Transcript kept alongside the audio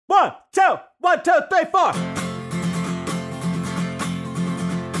1, 2, 3, 4.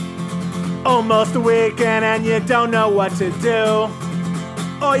 Almost a weekend and you don't know what to do.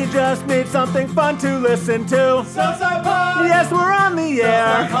 Or you just need something fun to listen to. Southside Pod! Yes, we're on the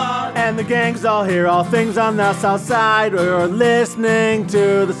air. Pod. And the gang's all here, all things on the South Side. We're listening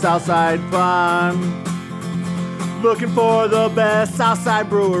to the Southside Pod. Looking for the best Southside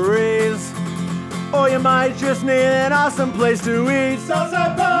breweries. Or you might just need an awesome place to eat.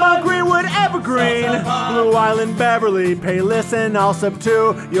 Southside Pod! Mount Greenwood, Evergreen, Southside Pod. Blue Island, Beverly, Payless, and Allsup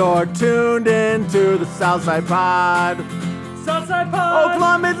too. You're tuned into the Southside Pod. Southside Pod!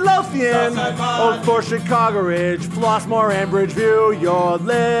 Oakland, Midlothian, Southside Pod. Oak Forest, Chicago Ridge, Flossmoor, and Bridgeview. You're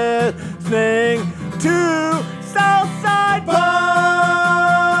listening to Southside Pod.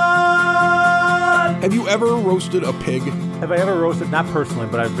 Have you ever roasted a pig? Have I ever roasted? Not personally,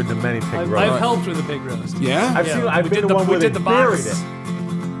 but I've been to many pig roasts. I've helped with a pig roast. Yeah? I've been to one where they buried it.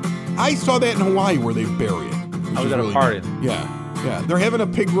 I saw that in Hawaii where they bury it. which I was is at a really party. neat. Yeah. They're having a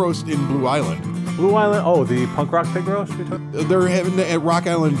pig roast in Blue Island. Blue Island, the punk rock pig roast we took? They're having at Rock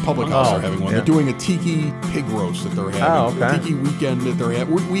Island Public House. Oh, They're having one. yeah. They're doing a tiki pig roast that they're having. Oh, okay. A tiki weekend that they're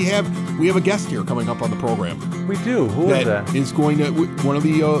having. We have a guest here coming up on the program. We do. Who is that? Is going to one of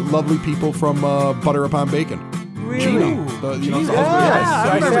the lovely people from Butter Upon Bacon. Really? Gina. Yes, I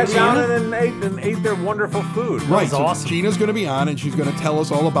I remember sat down Gina. and ate their wonderful food. Right, was so awesome. Gina's going to be on, and she's going to tell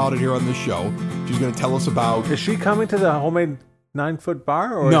us all about it here on this show. She's going to tell us about... Is she coming to the homemade 9-foot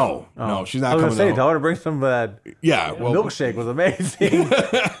bar? Or No, she's not I was coming. gonna say, to- tell her to bring some of that. Yeah, well, Milkshake was amazing.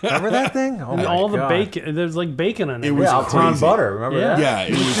 Remember that thing? Oh my All the God. bacon. There's like bacon on it. It was Yeah, Alcon crazy. butter. Remember Yeah. that? Yeah,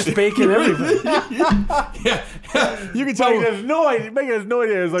 it was... Just bacon everything. You can tell... Making us no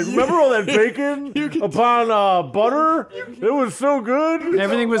idea. It's like, remember all that bacon upon butter? It was so good.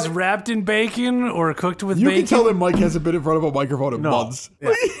 Everything was wrapped in bacon or cooked with You bacon. can tell that Mike hasn't been in front of a microphone in No. months.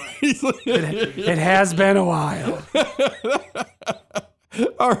 Yeah. He's like, It has been a while.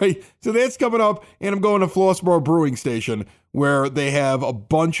 all right, so that's coming up, and I'm going to Flossmoor Brewing Station, where they have a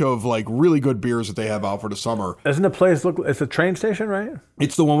bunch of like really good beers that they have out for the summer. Doesn't the place look? It's a train station, right?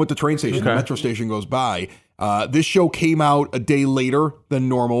 It's the one with the train station. The Okay. metro station goes by. This show came out a day later than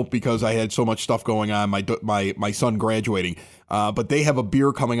normal because I had so much stuff going on. My son graduating. But they have a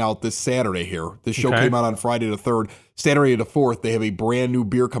beer coming out this Saturday here. This show Okay. came out on Friday the 3rd. Saturday the 4th, they have a brand new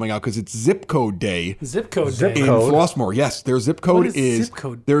beer coming out because it's Zip Code Day Zip code Zip day. in code. Flossmoor. Yes, their zip code What is is zip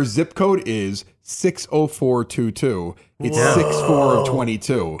code? their zip code is 60422. It's 64 of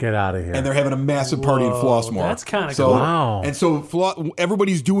 22. Get out of here. And they're having a massive party in Whoa, Flossmoor. that's kinda so, cool. Wow. And so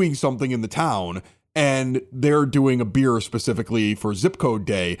everybody's doing something in the town, and they're doing a beer specifically for Zip Code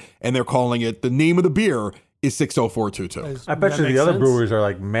Day, and they're calling it, the name of the beer is 60422. I bet That you the makes other sense. breweries are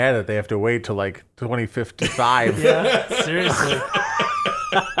like mad that they have to wait till like 2055. Yeah, seriously.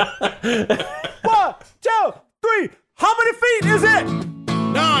 1, 2, 3. How many feet is it?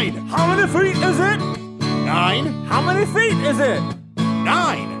 9. How many feet is it? 9. How many feet is it?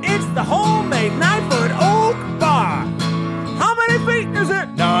 9. It's the homemade 9-foot oak bar. How many feet is it?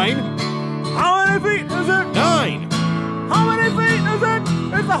 9. How many feet is it? 9. How many feet is it?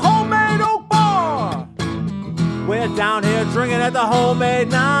 It's the homemade oak bar. We're down here drinking at the homemade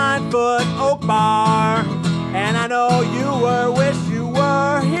 9-foot oak bar. And I know wish you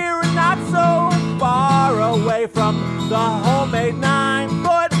were here and not so far away from the homemade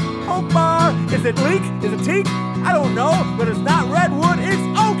 9-foot oak bar. Is it leek? Is it teak? I don't know, but it's not redwood, it's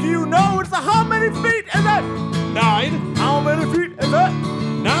oak, you know. It's the how many feet is it? 9. How many feet is it?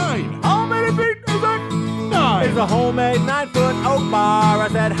 9. How many feet is it? 9. It's a homemade 9-foot oak bar. I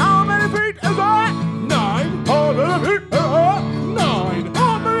said, how many feet is it? 9. How many feet is it? 9.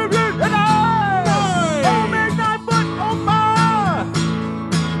 How many feet is it? Homemade 9-foot oak bar.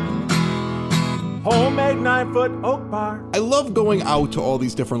 Homemade 9-foot oak bar. I love going out to all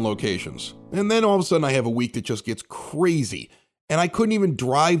these different locations. And then all of a sudden I have a week that just gets crazy. And I couldn't even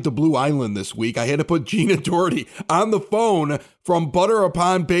drive to Blue Island this week. I had to put Gina Doherty on the phone from Butter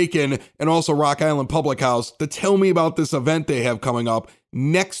Upon Bacon and also Rock Island Public House to tell me about this event they have coming up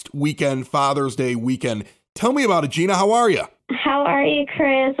next weekend, Father's Day weekend. Tell me about it, Gina. How are you? How are you,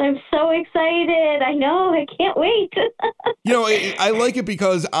 Chris? I'm so excited. I know. I can't wait. You know, I like it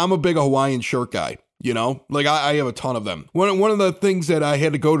because I'm a big Hawaiian shirt guy. You know, like I have a ton of them. One of the things that I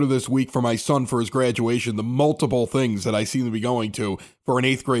had to go to this week for my son for his graduation, the multiple things that I seem to be going to for an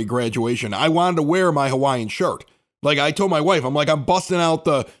 8th grade graduation, I wanted to wear my Hawaiian shirt. Like I told my wife, I'm like, I'm busting out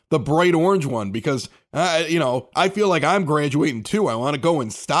the bright orange one because, I feel like I'm graduating too. I want to go in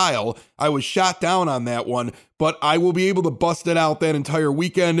style. I was shot down on that one, but I will be able to bust it out that entire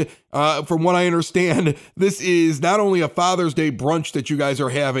weekend. From what I understand, this is not only a Father's Day brunch that you guys are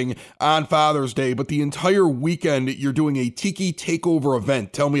having on Father's Day, but the entire weekend you're doing a Tiki Takeover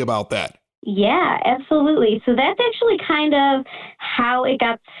event. Tell me about that. Yeah, absolutely. So that's actually kind of how it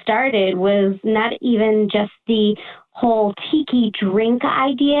got started, was not even just the whole tiki drink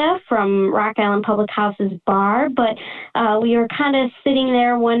idea from Rock Island Public House's bar, but we were kind of sitting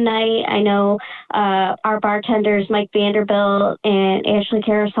there one night. I know our bartenders, Mike Vanderbilt and Ashley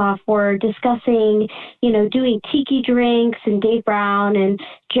Karasoff, were discussing, doing tiki drinks, and Dave Brown and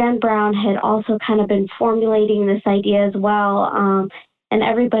Jen Brown had also kind of been formulating this idea as well. And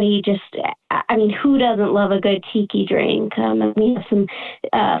everybody who doesn't love a good tiki drink? And we have some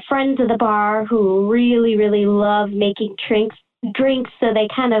friends of the bar who really, really love making drinks. So they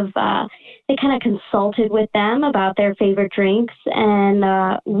kind of consulted with them about their favorite drinks.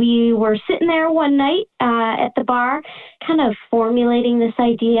 And we were sitting there one night at the bar, kind of formulating this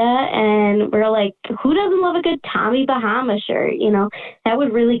idea. And we're like, who doesn't love a good Tommy Bahama shirt? That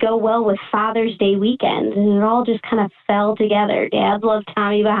would really go well with Father's Day weekend. And it all just kind of fell together. Dads love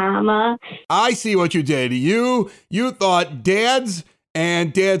Tommy Bahama. I see what you did. You thought dads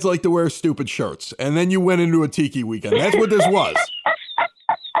like to wear stupid shirts. And then you went into a tiki weekend. That's what this was.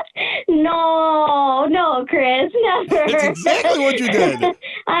 No, Chris, never. That's exactly what you did.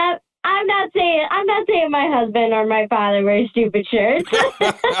 I'm not saying my husband or my father wear stupid shirts.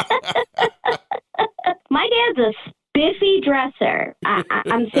 My dad's a spiffy dresser.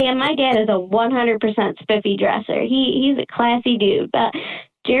 I'm saying my dad is a 100% spiffy dresser. He's a classy dude, but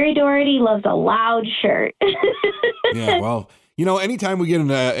Jerry Doherty loves a loud shirt. Yeah, well, anytime we get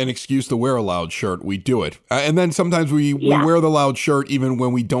an excuse to wear a loud shirt, we do it. And then sometimes we wear the loud shirt even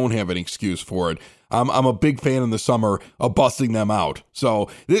when we don't have an excuse for it. I'm a big fan in the summer of busting them out. So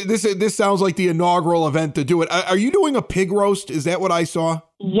this sounds like the inaugural event to do it. Are you doing a pig roast? Is that what I saw?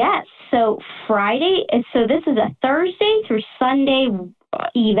 Yes. So Friday, so this is a Thursday through Sunday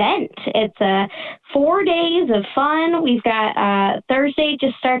event. It's 4 days of fun. We've got Thursday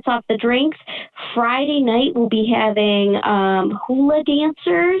just starts off the drinks. Friday night we'll be having hula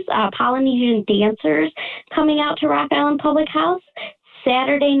dancers, Polynesian dancers coming out to Rock Island Public House.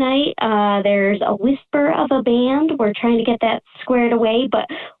 Saturday night, there's a whisper of a band. We're trying to get that squared away, but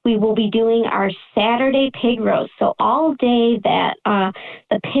we will be doing our Saturday pig roast. So all day that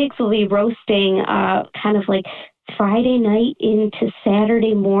the pigs will be roasting kind of like Friday night into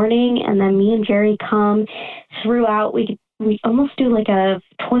Saturday morning, and then me and Jerry come throughout. We almost do like a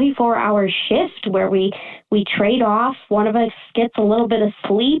 24-hour shift where we trade off. One of us gets a little bit of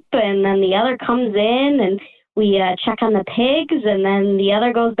sleep, and then the other comes in, and we check on the pigs, and then the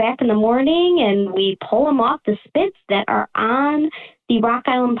other goes back in the morning, and we pull them off the spits that are on the Rock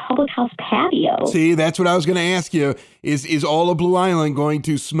Island Public House patio. See, that's what I was going to ask you. Is all of Blue Island going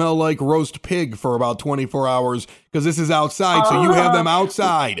to smell like roast pig for about 24 hours? Because this is outside, so you have them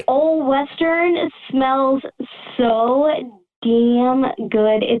outside. Old Western smells so damn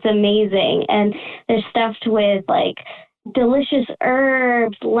good. It's amazing. And they're stuffed with, like, delicious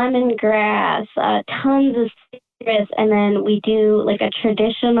herbs, lemongrass, tons of citrus, and then we do like a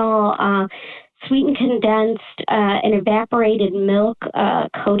traditional sweetened condensed and evaporated milk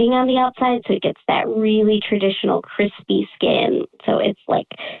coating on the outside, so it gets that really traditional crispy skin. So it's like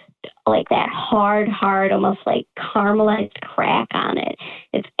that hard, almost like caramelized crack on it.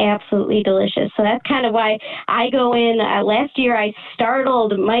 It's absolutely delicious. So that's kind of why I go in. Last year I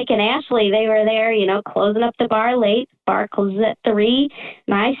startled Mike and Ashley. They were there, closing up the bar late. Bar closes at 3,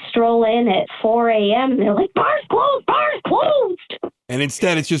 and I stroll in at 4 a.m. and they're like, bar's closed. And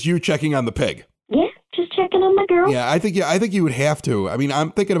instead it's just you checking on the pig. Yeah, just checking on my girl. Yeah, I think you would have to. I mean,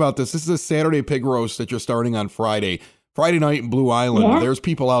 I'm thinking about this. This is a Saturday pig roast that you're starting on Friday night in Blue Island. Yeah. There's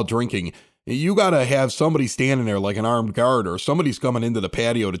people out drinking. You got to have somebody standing there like an armed guard, or somebody's coming into the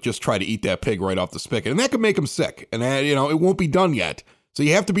patio to just try to eat that pig right off the spigot. And that could make them sick. And that, it won't be done yet. So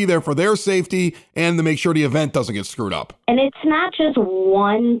you have to be there for their safety and to make sure the event doesn't get screwed up. And it's not just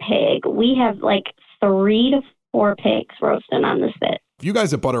one pig. We have like 3 to 4 pigs roasting on the spit. You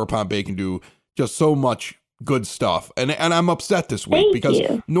guys at Butter Upon Bacon do just so much good stuff, and I'm upset this week Thank because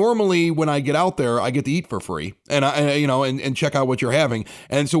you. Normally when I get out there I get to eat for free and and check out what you're having,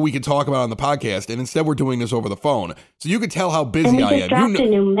 and so we can talk about it on the podcast, and instead we're doing this over the phone, so you could tell how busy And we I just am. dropped a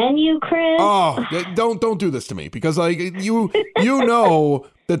new menu, Chris. Oh, don't do this to me, because like you know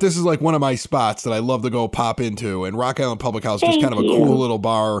that this is like one of my spots that I love to go pop into. And Rock Island Public House is just kind of a Thank you. cool little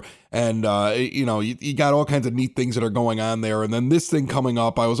bar. And, you got all kinds of neat things that are going on there. And then this thing coming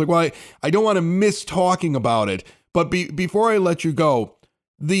up, I was like, well, I don't want to miss talking about it. But before I let you go,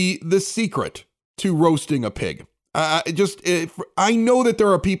 the secret to roasting a pig. I know that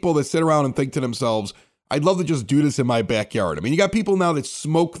there are people that sit around and think to themselves, I'd love to just do this in my backyard. I mean, you got people now that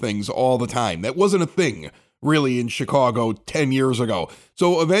smoke things all the time. That wasn't a thing really in Chicago 10 years ago.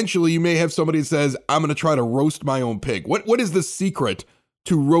 So eventually you may have somebody that says, I'm going to try to roast my own pig. What is the secret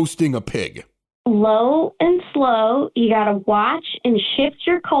to roasting a pig? Low and slow. You got to watch and shift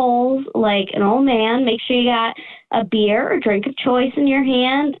your coals like an old man. Make sure you got a beer or drink of choice in your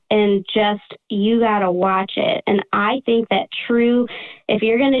hand, and you got to watch it. And I think that if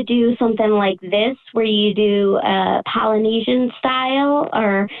you're going to do something like this, where you do a Polynesian style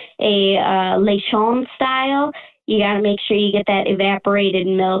or a Lechon style, you got to make sure you get that evaporated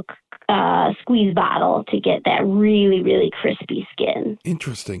milk squeeze bottle to get that really, really crispy skin.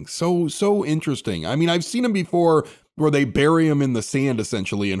 Interesting. So interesting. I mean, I've seen them before where they bury them in the sand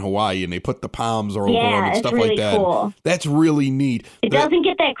essentially in Hawaii and they put the palms over them and stuff really like that. Cool. That's really neat. It doesn't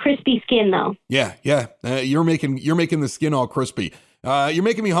get that crispy skin though. Yeah. You're making the skin all crispy. You're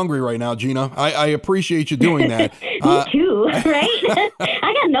making me hungry right now, Gina. I appreciate you doing that. Me too, right?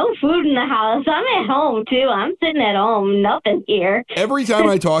 I got no food in the house. I'm at home too. I'm sitting at home, nothing here. Every time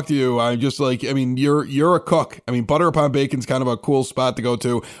I talk to you, I'm just like, I mean, you're a cook. I mean, Butter Upon Bacon's kind of a cool spot to go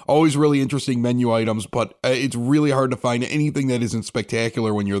to. Always really interesting menu items, but it's really hard to find anything that isn't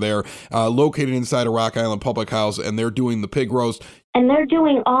spectacular when you're there. Located inside of Rock Island Public House, and they're doing the pig roast. And they're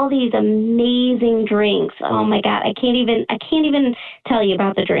doing all these amazing drinks. Oh my God, I can't even tell you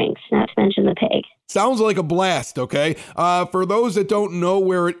about the drinks, not to mention the pig. Sounds like a blast, okay? For those that don't know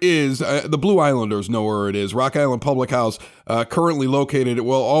where it is, the Blue Islanders know where it is. Rock Island Public House, currently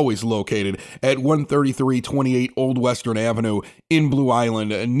always located at 13328 Old Western Avenue in Blue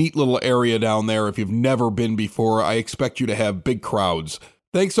Island. A neat little area down there. If you've never been before, I expect you to have big crowds.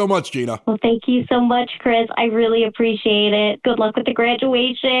 Thanks so much, Gina. Well, thank you so much, Chris. I really appreciate it. Good luck with the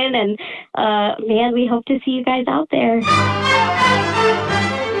graduation. And, man, we hope to see you guys out there.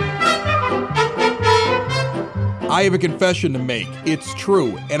 I have a confession to make. It's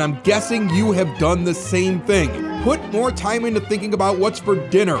true, and I'm guessing you have done the same thing. Put more time into thinking about what's for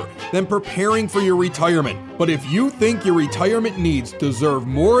dinner than preparing for your retirement. But if you think your retirement needs deserve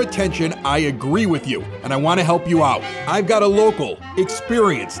more attention, I agree with you, and I want to help you out. I've got a local,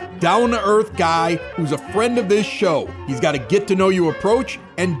 experienced, down-to-earth guy who's a friend of this show. He's got a get-to-know-you approach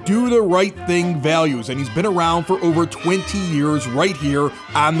and do the right thing values, and he's been around for over 20 years right here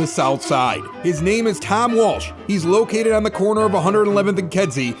on the South Side. His name is Tom Walsh. He's located on the corner of 111th and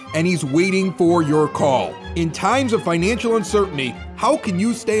Kedzie, and he's waiting for your call. In times of financial uncertainty, how can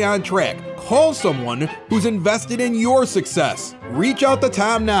you stay on track? Call someone who's invested in your success. Reach out to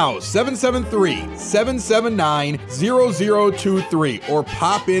Tom now, 773-779-0023, or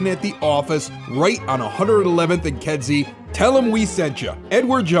pop in at the office right on 111th and Kedzie. Tell him we sent you.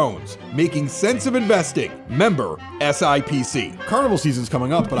 Edward Jones, Making Sense of Investing, member SIPC. Carnival season's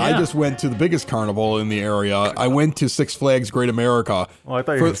coming up, but I just went to the biggest carnival in the area. I went to Six Flags Great America. Oh, I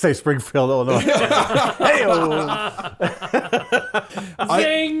thought you were going to say Springfield, Illinois. Hey-o.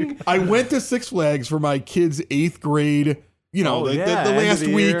 Zing! I went to Six Flags for my kids' 8th grade. You know, the last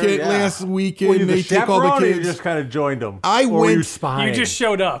weekend. Last weekend, were you they take all the kids. You just kind of joined them. I or went. Were you spying? You just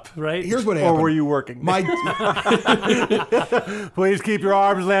showed up, right? Here's what happened. Or were you working? My Please keep your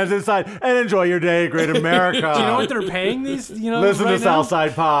arms and hands inside and enjoy your day, Great America. Do you know what they're paying these? Listen right to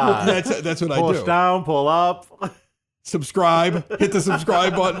Southside Pod. that's what pull I do. Pull us down, pull up. Subscribe. Hit the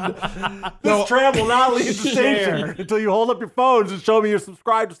subscribe button. This tram will not leave the station until you hold up your phones and show me you're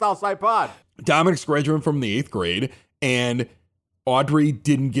subscribed to Southside Pod. Dominic's graduating from the 8th grade, and Audrey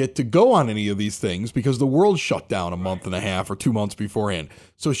didn't get to go on any of these things because the world shut down a month and a half or 2 months beforehand.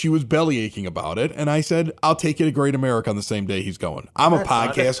 So she was belly aching about it. And I said, I'll take you to Great America on the same day he's going. I'm a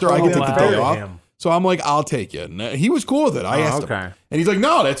podcaster. I can take the day off. So I'm like, I'll take you. And he was cool with it. I asked him. And he's like,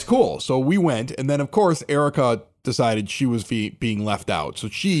 no, that's cool. So we went. And then, of course, Erica decided she was being left out. So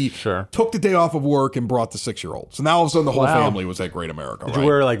she took the day off of work and brought the 6-year-old. So now all of a sudden the whole family was at Great America. Did you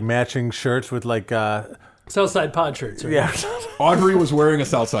wear like matching shirts with like... Southside Pod shirts. Right? Yeah. Audrey was wearing a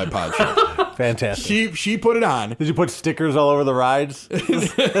Southside Pod shirt. Fantastic. She put it on. Did you put stickers all over the rides? In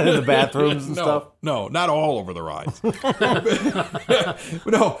the bathrooms and stuff? No, not all over the rides.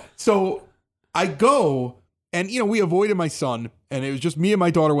 No. So I go And, we avoided my son, and it was just me and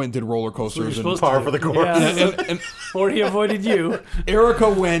my daughter went and did roller coasters. And Par for the course. Yeah. Or he avoided you. Erica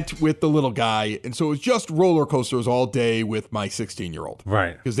went with the little guy, and so it was just roller coasters all day with my 16-year-old.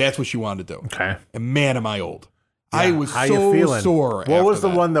 Right. Because that's what she wanted to do. Okay. And man, am I old. I was How so you feeling? sore. What was after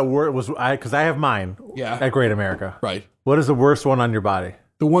the that. one that was because I have mine. Yeah. At Great America. Right. What is the worst one on your body?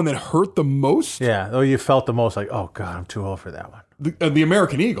 The one that hurt the most? Yeah. Oh, you felt the most like, oh God, I'm too old for that one. The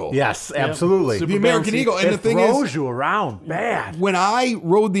American Eagle. Yes, absolutely. Super The American bouncy. Eagle. And It the thing throws is, you around bad. when I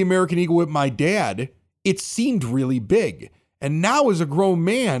rode the American Eagle with my dad, it seemed really big. And now as a grown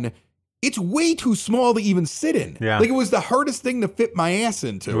man, it's way too small to even sit in. Yeah. Like it was the hardest thing to fit my ass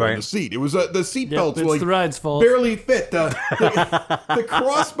into in Right. the seat. It was the seat belts it's like the ride's fault. barely fit. The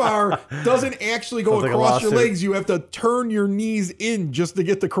crossbar doesn't actually go Sounds like a across your lawsuit. legs. You have to turn your knees in just to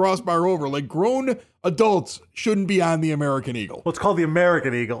get the crossbar over. Like grown adults shouldn't be on the American Eagle. Well, it's called the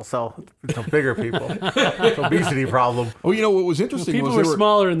American Eagle, so it's a bigger people. It's an obesity problem. Oh, what was interesting People was were they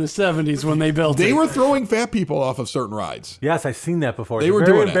smaller in the 70s when they built it. they were throwing fat people off of certain rides. Yes, I've seen that before. They It's were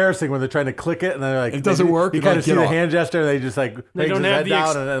very doing it. embarrassing when they're trying to click it and then they're like, It doesn't work, You and kind like, of see get the off. hand gesture and they just like They hangs don't his have head the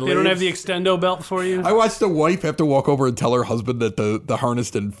down and then they don't have the leaves. extendo belt for you. I watched a wife have to walk over and tell her husband that the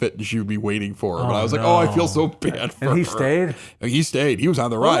harness didn't fit and she would be waiting for her. But I was like, no. I feel so bad for And he her. stayed? He stayed. He was on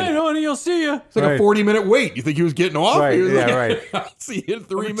the All right, ride. honey, I'll see you. It's like Right. a 40-minute wait. You think he was getting off? Right, He was yeah, like, right. I'll see you in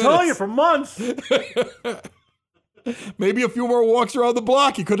 3 I'm minutes. telling you for months. Maybe a few more walks around the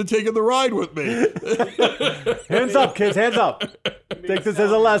block. He could have taken the ride with me. Hands up, kids, hands up. Take this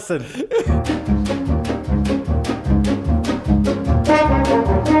as a lesson.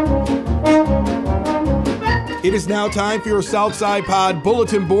 It is now time for your Southside Pod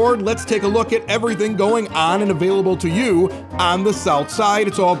bulletin board. Let's take a look at everything going on and available to you on the South Side.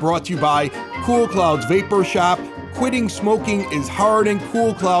 It's all brought to you by Cool Clouds Vapor Shop. Quitting smoking is hard, and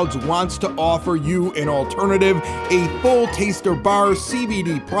Cool Clouds wants to offer you an alternative, a full taster bar,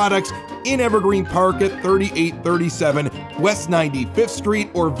 CBD products in Evergreen Park at 3837 West 95th Street,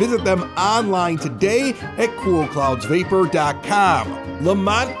 or visit them online today at coolcloudsvapor.com.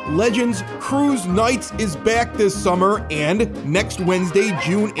 Lamont Legends Cruise Nights is back this summer, and next Wednesday,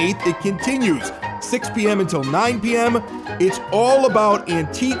 June 8th, it continues. 6 p.m. until 9 p.m. It's all about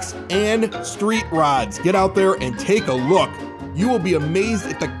antiques and street rods. Get out there and take a look. You will be amazed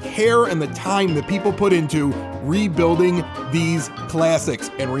at the care and the time that people put into rebuilding these classics.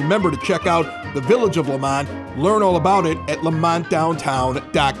 And remember to check out the Village of Lamont. Learn all about it at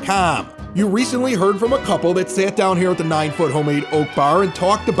lamontdowntown.com. You recently heard from a couple that sat down here at the 9-Foot Homemade Oak Bar and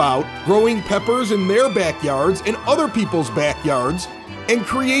talked about growing peppers in their backyards and other people's backyards and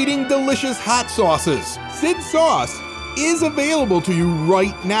creating delicious hot sauces. Sid Sauce is available to you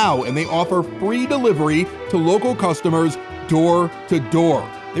right now, and they offer free delivery to local customers door to door.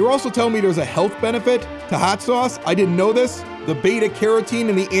 They were also telling me there's a health benefit to hot sauce. I didn't know this. The beta carotene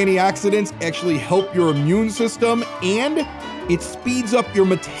and the antioxidants actually help your immune system, and it speeds up your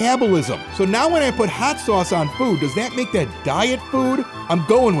metabolism. So now when I put hot sauce on food, does that make that diet food? I'm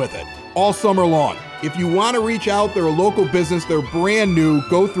going with it all summer long. If you want to reach out, they're a local business, they're brand new,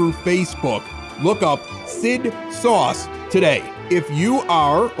 go through Facebook, look up Sid Sauce today. If you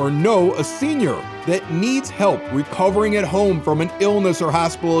are or know a senior that needs help recovering at home from an illness or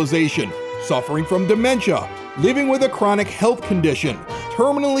hospitalization, suffering from dementia, living with a chronic health condition,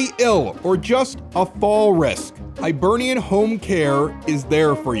 terminally ill, or just a fall risk, Hibernian Home Care is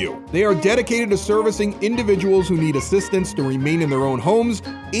there for you. They are dedicated to servicing individuals who need assistance to remain in their own homes,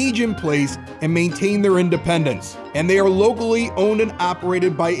 age in place, and maintain their independence. And they are locally owned and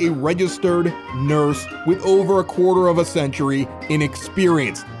operated by a registered nurse with over a quarter of a century in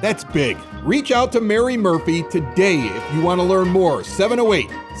experience. That's big. Reach out to Mary Murphy today if you want to learn more.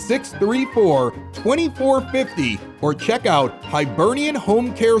 708-634-2450, or check out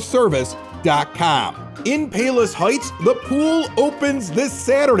hibernianhomecareservice.com. In Palos Heights, the pool opens this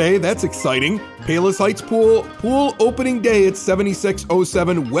Saturday. That's exciting. Palos Heights Pool opening day at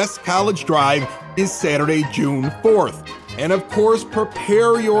 7607 West College Drive is Saturday, June 4th. And of course,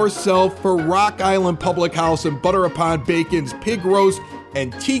 prepare yourself for Rock Island Public House and Butter Upon Bacon's Pig Roast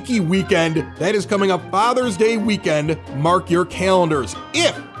and Tiki Weekend. That is coming up Father's Day weekend. Mark your calendars.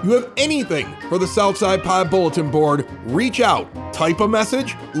 If you have anything for the Southside Pod Bulletin Board, reach out, type a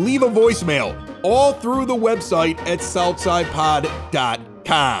message, leave a voicemail, all through the website at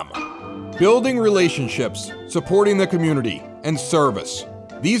southsidepod.com. Building relationships, supporting the community, and service.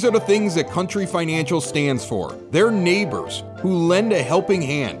 These are the things that Country Financial stands for. They're neighbors who lend a helping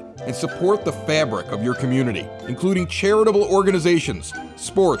hand and support the fabric of your community, including charitable organizations,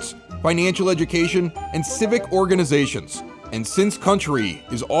 sports, financial education, and civic organizations. And since Country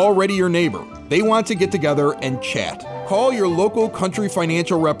is already your neighbor, they want to get together and chat. Call your local Country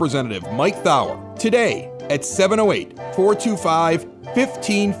financial representative, Mike Thauer, today at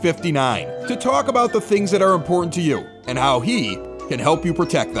 708-425-1559 to talk about the things that are important to you and how he can help you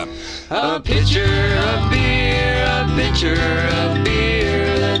protect them. A pitcher of beer, a pitcher of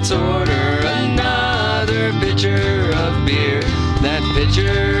beer. Let's order another pitcher of beer. That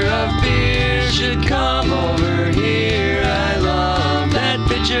pitcher of beer should come over here. I love that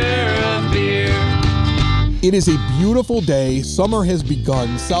pitcher of beer. It is a beautiful day. Summer has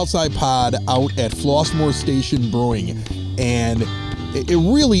begun. Southside Pod out at Flossmoor Station Brewing, and a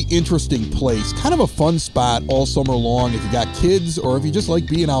really interesting place. Kind of a fun spot all summer long if you got kids or if you just like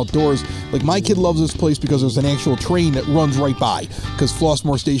being outdoors. Like my kid loves this place because there's an actual train that runs right by because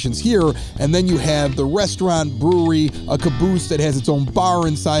Flossmoor Station's here. And then you have the restaurant, brewery, a caboose that has its own bar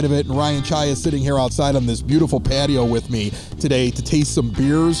inside of it. And Ryan Chai is sitting here outside on this beautiful patio with me today to taste some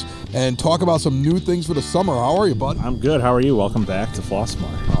beers and talk about some new things for the summer. How are you, bud? I'm good. How are you? Welcome back to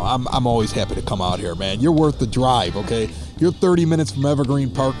Flossmoor. Oh, I'm always happy to come out here, man. You're worth the drive, okay? You're 30 minutes from Evergreen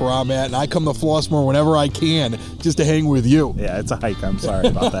Park where I'm at, and I come to Flossmoor whenever I can just to hang with you. Yeah, it's a hike. I'm sorry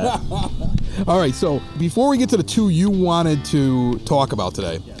about that. All right, so before we get to the two you wanted to talk about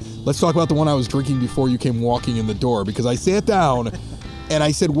today, let's talk about the one I was drinking before you came walking in the door, because I sat down and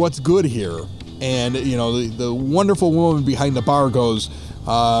I said, what's good here? And, you know, the wonderful woman behind the bar goes,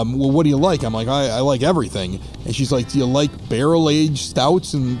 well, what do you like? I'm like, I like everything. And she's like, do you like barrel-aged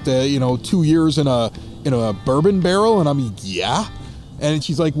stouts and, 2 years in a bourbon barrel? And I'm like, yeah. And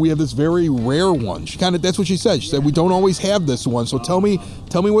she's like, we have this very rare one. That's what she said. She said, we don't always have this one. So tell me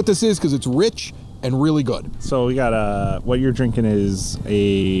what this is, because it's rich and really good. So we got what you're drinking is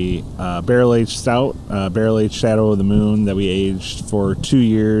a barrel-aged stout, barrel-aged Shadow of the Moon that we aged for 2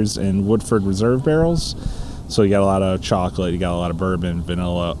 years in Woodford Reserve barrels. So you got a lot of chocolate, you got a lot of bourbon,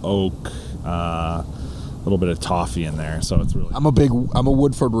 vanilla, oak, a little bit of toffee in there. So it's really. I'm a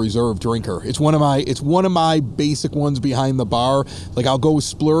Woodford Reserve drinker. It's one of my basic ones behind the bar. Like I'll go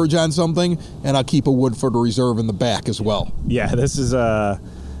splurge on something and I'll keep a Woodford Reserve in the back as well. Yeah, this is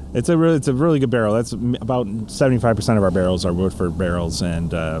it's a really good barrel. That's about 75% of our barrels are Woodford barrels,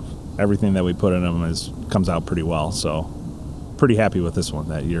 and everything that we put in them comes out pretty well. So pretty happy with this one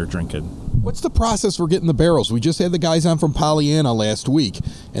that you're drinking. What's the process for getting the barrels? We just had the guys on from Pollyanna last week,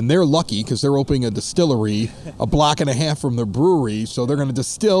 and they're lucky because they're opening a distillery a block and a half from their brewery, so they're going to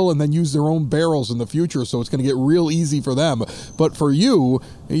distill and then use their own barrels in the future, so it's going to get real easy for them. But for you,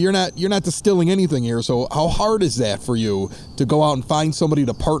 you're not distilling anything here, so how hard is that for you to go out and find somebody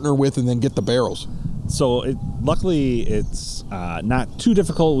to partner with and then get the barrels? So luckily it's not too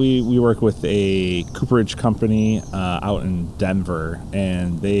difficult. We work with a cooperage company out in Denver,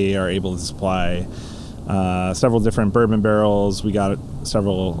 and they are able to supply several different bourbon barrels. We got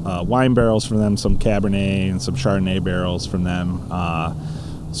several wine barrels from them, some Cabernet and some Chardonnay barrels from them.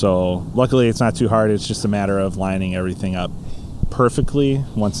 So luckily it's not too hard. It's just a matter of lining everything up perfectly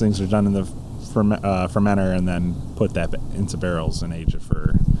once things are done in the fermenter, and then put that into barrels and age it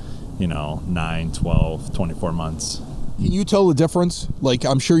for 9, 12, 24 months. Can you tell the difference? Like,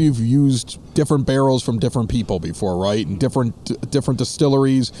 I'm sure you've used different barrels from different people before, right? And different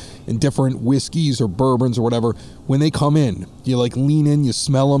distilleries and different whiskeys or bourbons or whatever. When they come in, you like lean in, you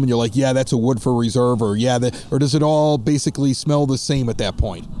smell them, and you're like, yeah, that's a Woodford Reserve, or or does it all basically smell the same at that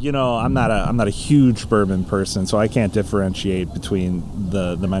point? I'm not a huge bourbon person, so I can't differentiate between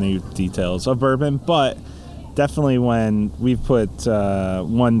the minute details of bourbon, but definitely when we've put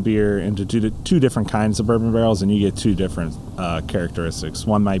one beer into two different kinds of bourbon barrels, and you get two different characteristics.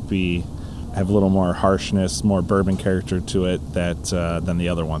 One might have a little more harshness, more bourbon character to it than the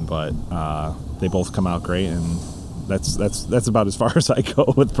other one, but they both come out great, and that's about as far as I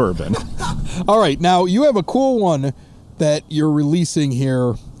go with bourbon. All right, now you have a cool one that you're releasing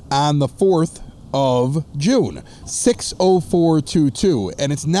here on the 4th of June, 60422,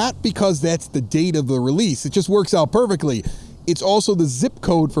 and it's not because that's the date of the release. It just works out perfectly. It's also the zip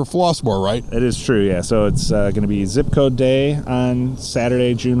code for Flossmoor, right? It is true, yeah. So it's going to be Zip Code Day on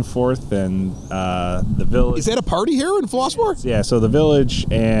Saturday, June 4th, and the Village. Is that a party here in Flossmoor? Yeah, so the Village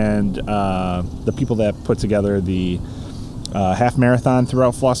and the people that put together the half marathon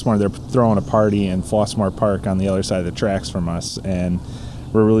throughout Flossmoor, they're throwing a party in Flossmoor Park on the other side of the tracks from us, and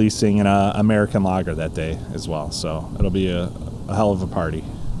we're releasing an American lager that day as well. So it'll be a hell of a party.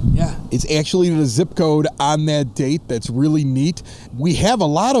 Yeah, it's actually the zip code on that date that's really neat. We have a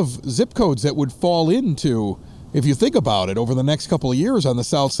lot of zip codes that would fall into, if you think about it, over the next couple of years on the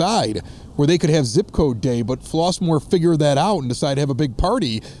south side, where they could have zip code day, but Flossmoor figured that out and decided to have a big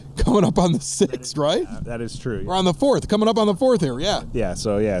party coming up on the 6th, right? That is true. Or on the 4th, coming up on the 4th here, yeah.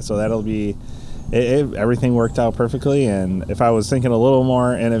 So that'll be everything worked out perfectly, and if I was thinking a little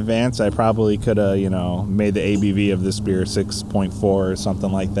more in advance, I probably could have, made the ABV of this beer 6.4 or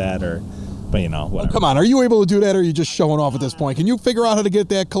something like that, but whatever. Oh, come on, are you able to do that, or are you just showing off at this point? Can you figure out how to get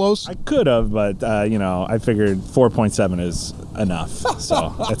that close? I could have, but I figured 4.7 is enough,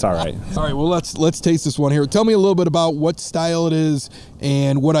 so it's all right. All right, well, let's taste this one here. Tell me a little bit about what style it is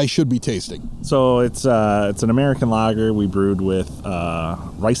and what I should be tasting. So it's an American lager we brewed with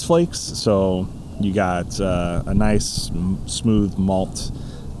rice flakes. So you got a nice smooth malt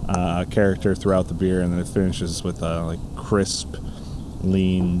character throughout the beer, and then it finishes with like crisp,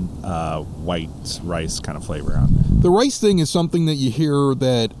 lean white rice kind of flavor on it. The rice thing is something that you hear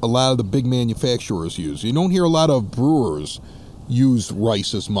that a lot of the big manufacturers use. You don't hear a lot of brewers use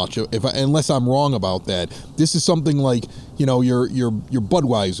rice as much, unless I'm wrong about that. This is something like, your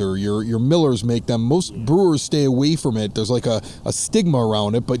Budweiser, your Millers make them. Most brewers stay away from it. There's like a stigma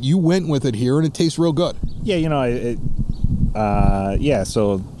around it, but you went with it here and it tastes real good. Yeah,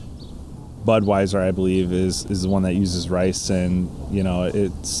 so Budweiser, I believe, is the one that uses rice, and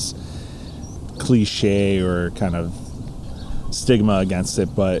it's cliche or kind of stigma against it,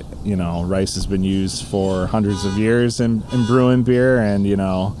 but rice has been used for hundreds of years in brewing beer, and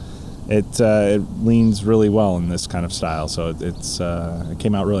it leans really well in this kind of style, so it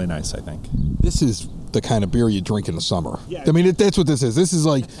came out really nice, I think. This is the kind of beer you drink in the summer. Yeah. I mean, that's what this is. This is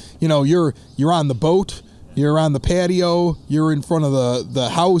like, you're on the boat, you're on the patio, you're in front of the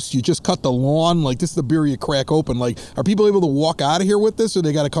house, you just cut the lawn. Like, this is the beer you crack open. Like, are people able to walk out of here with this, or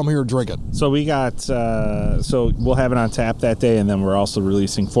they got to come here and drink it? So we got, so we'll have it on tap that day, and then we're also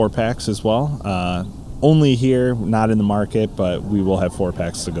releasing 4-packs as well. Only here, not in the market, but we will have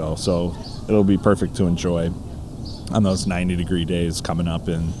 4-packs to go. So it'll be perfect to enjoy on those 90-degree days coming up.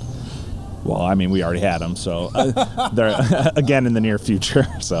 And, well, I mean, we already had them, so they're again in the near future.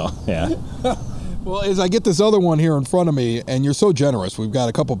 So, yeah. Well, as I get this other one here in front of me, and you're so generous, we've got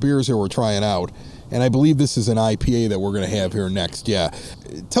a couple beers here we're trying out, and I believe this is an IPA that we're going to have here next. Yeah.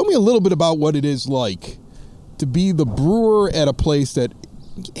 Tell me a little bit about what it is like to be the brewer at a place that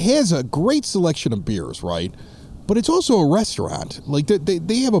has a great selection of beers, right? But it's also a restaurant. Like,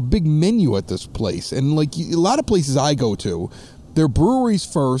 they have a big menu at this place, and like a lot of places I go to, they're breweries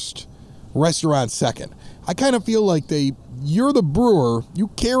first, restaurant second. I kind of feel like you're the brewer, you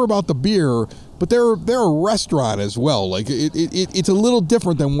care about the beer, but they're a restaurant as well. Like, it's a little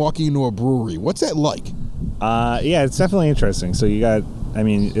different than walking into a brewery. What's that like? Yeah, it's definitely interesting. So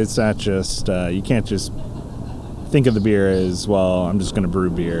it's not just, you can't just think of the beer as, well, I'm just going to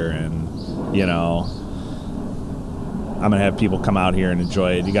brew beer and, I'm going to have people come out here and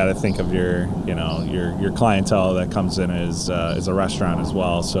enjoy it. You got to think of your clientele that comes in as a restaurant as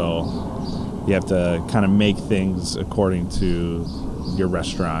well. So you have to kind of make things according to your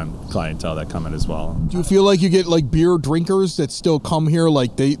restaurant clientele that come in as well. Do you feel like you get like beer drinkers that still come here,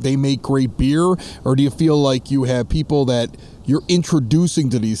 like they make great beer, or do you feel like you have people that you're introducing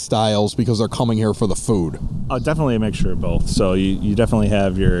to these styles because they're coming here for the food? Definitely a mixture of both. So you definitely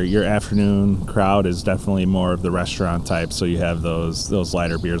have your afternoon crowd is definitely more of the restaurant type. So you have those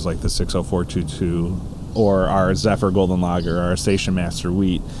lighter beers like the 60422 or our Zephyr Golden Lager, our Station Master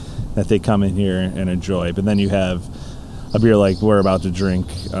Wheat, that they come in here and enjoy. But then you have a beer like we're about to drink,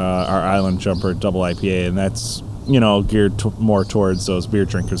 our Island Jumper Double IPA, and that's geared more towards those beer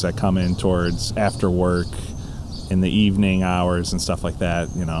drinkers that come in towards after work in the evening hours and stuff like that,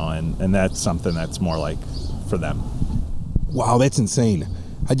 and that's something that's more like for them. Wow, that's insane.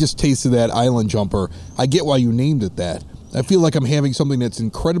 I just tasted that Island Jumper. I get why you named it that. I feel like I'm having something that's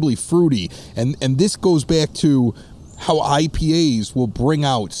incredibly fruity, and this goes back to how IPAs will bring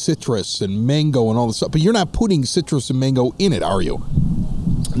out citrus and mango and all this stuff, but you're not putting citrus and mango in it, are you?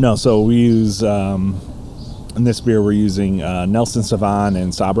 No, so we use, in this beer we're using Nelson Sauvin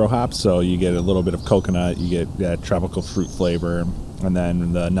and Sabro hops, so you get a little bit of coconut, you get that tropical fruit flavor, and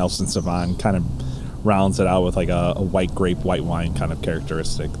then the Nelson Sauvin kind of rounds it out with like a white grape, white wine kind of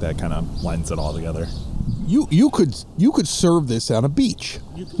characteristic that kind of blends it all together. You could serve this on a beach.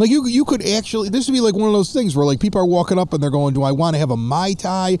 Like you could actually, this would be like one of those things where like people are walking up and they're going, do I want to have a Mai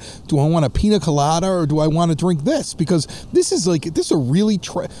Tai? Do I want a pina colada? Or do I want to drink this? Because this is a really,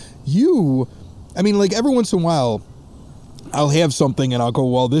 like every once in a while, I'll have something and I'll go,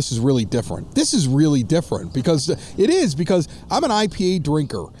 well, this is really different. This is really different because I'm an IPA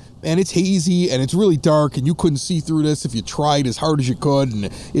drinker and it's hazy and it's really dark and you couldn't see through this if you tried as hard as you could and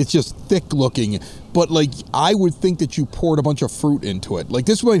it's just thick looking. But like, I would think that you poured a bunch of fruit into it. Like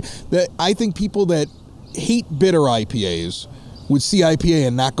this way, that I think people that hate bitter IPAs would see IPA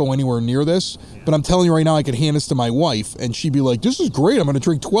and not go anywhere near this. But I'm telling you right now, I could hand this to my wife and she'd be like, this is great. I'm going to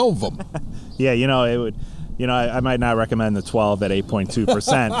drink 12 of them. Yeah, it would. I might not recommend the 12 at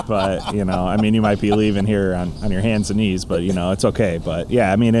 8.2%, but, I mean, you might be leaving here on your hands and knees, but, it's okay. But,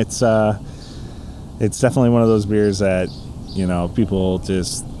 yeah, I mean, it's definitely one of those beers that, people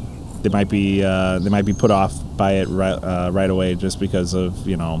just, they might be put off by it right away just because of,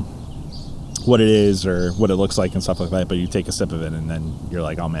 what it is or what it looks like and stuff like that. But you take a sip of it and then you're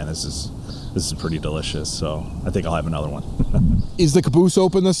like, oh, man, this is pretty delicious. So I think I'll have another one. Is the Caboose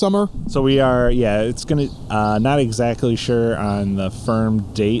open this summer? So we are, it's going to, not exactly sure on the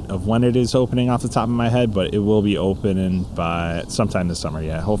firm date of when it is opening off the top of my head, but it will be opening by sometime this summer,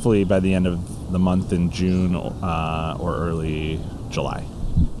 yeah. Hopefully by the end of the month in June or early July.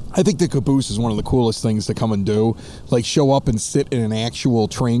 I think the Caboose is one of the coolest things to come and do. Like show up and sit in an actual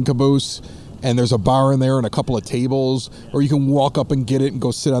train caboose. And there's a bar in there and a couple of tables, or you can walk up and get it and go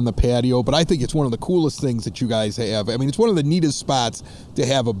sit on the patio. But I think it's one of the coolest things that you guys have. I mean, it's one of the neatest spots to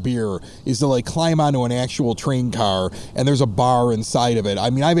have a beer is to like climb onto an actual train car and there's a bar inside of it. I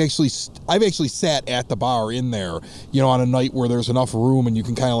mean, I've actually sat at the bar in there, on a night where there's enough room and you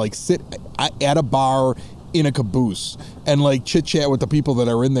can kind of like sit at a bar in a caboose and like chit chat with the people that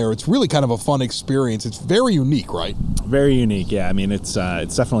are in there. It's really kind of a fun experience. It's very unique, right? Very unique, yeah. I mean, it's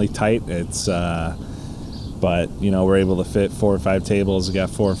definitely tight. But we're able to fit 4 or 5 tables. We got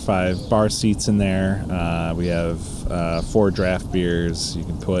 4 or 5 bar seats in there. We have 4 draft beers. You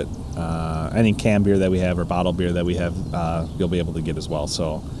can put any canned beer that we have or bottled beer that we have. You'll be able to get as well.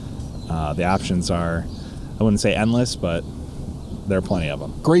 So the options are, I wouldn't say endless, but there are plenty of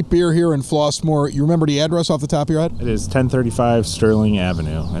them. Great beer here in Flossmoor. You remember the address off the top of your head? It is 1035 Sterling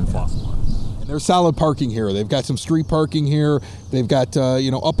Avenue in Flossmoor. And there's solid parking here. They've got some street parking here. They've got,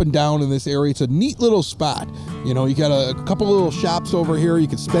 up and down in this area. It's a neat little spot. You got a couple little shops over here. You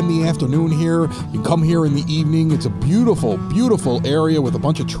can spend the afternoon here. You can come here in the evening. It's a beautiful, beautiful area with a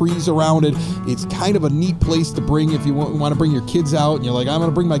bunch of trees around it. It's kind of a neat place to bring if you want to bring your kids out. And you're like, I'm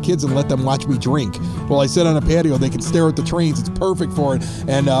going to bring my kids and let them watch me drink. Well, I sit on a patio. They can stare at the trains. It's perfect for it.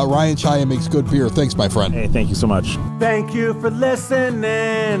 And Ryan Chaya makes good beer. Thanks, my friend. Hey, thank you so much. Thank you for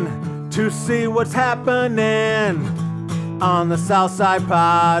listening to see what's happening on the Southside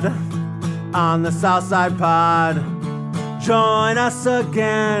Pod. On the Southside Pod. Join us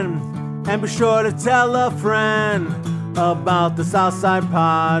again and be sure to tell a friend about the Southside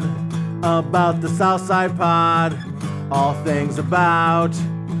Pod. About the Southside Pod. All things about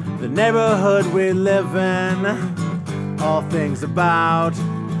the neighborhood we live in. All things about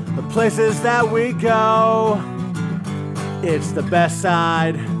the places that we go. It's the best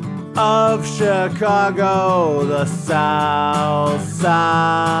side of Chicago, the South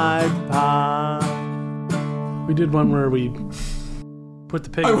Side Pod. We did one where we put the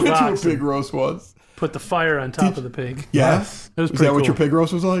pig I in a went to a box pig and roast once. put the fire on top of the pig. Yes. It was Is pretty that what cool. your pig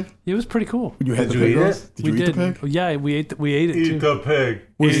roast was like? It was pretty cool. When you had Did the you pig eat roast? it? Did you eat the pig? Yeah, we ate it too. Eat the pig.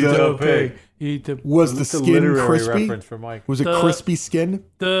 Was Eat the the pig. Eat the Was the It's a skin literary crispy? reference for Mike. Was it The- crispy skin?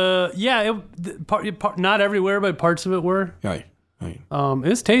 not everywhere, but parts of it were. Right. It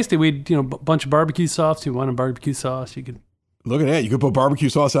was tasty. We bunch of barbecue sauce. You wanted barbecue sauce, you could. Look at that. You could put barbecue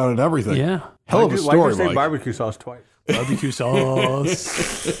sauce on it and everything. Yeah, Hell of a Why'd story, you say Mike. barbecue sauce twice? barbecue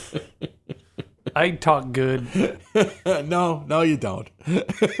sauce. I talk good. No, you don't.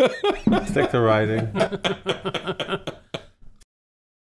 Stick to writing.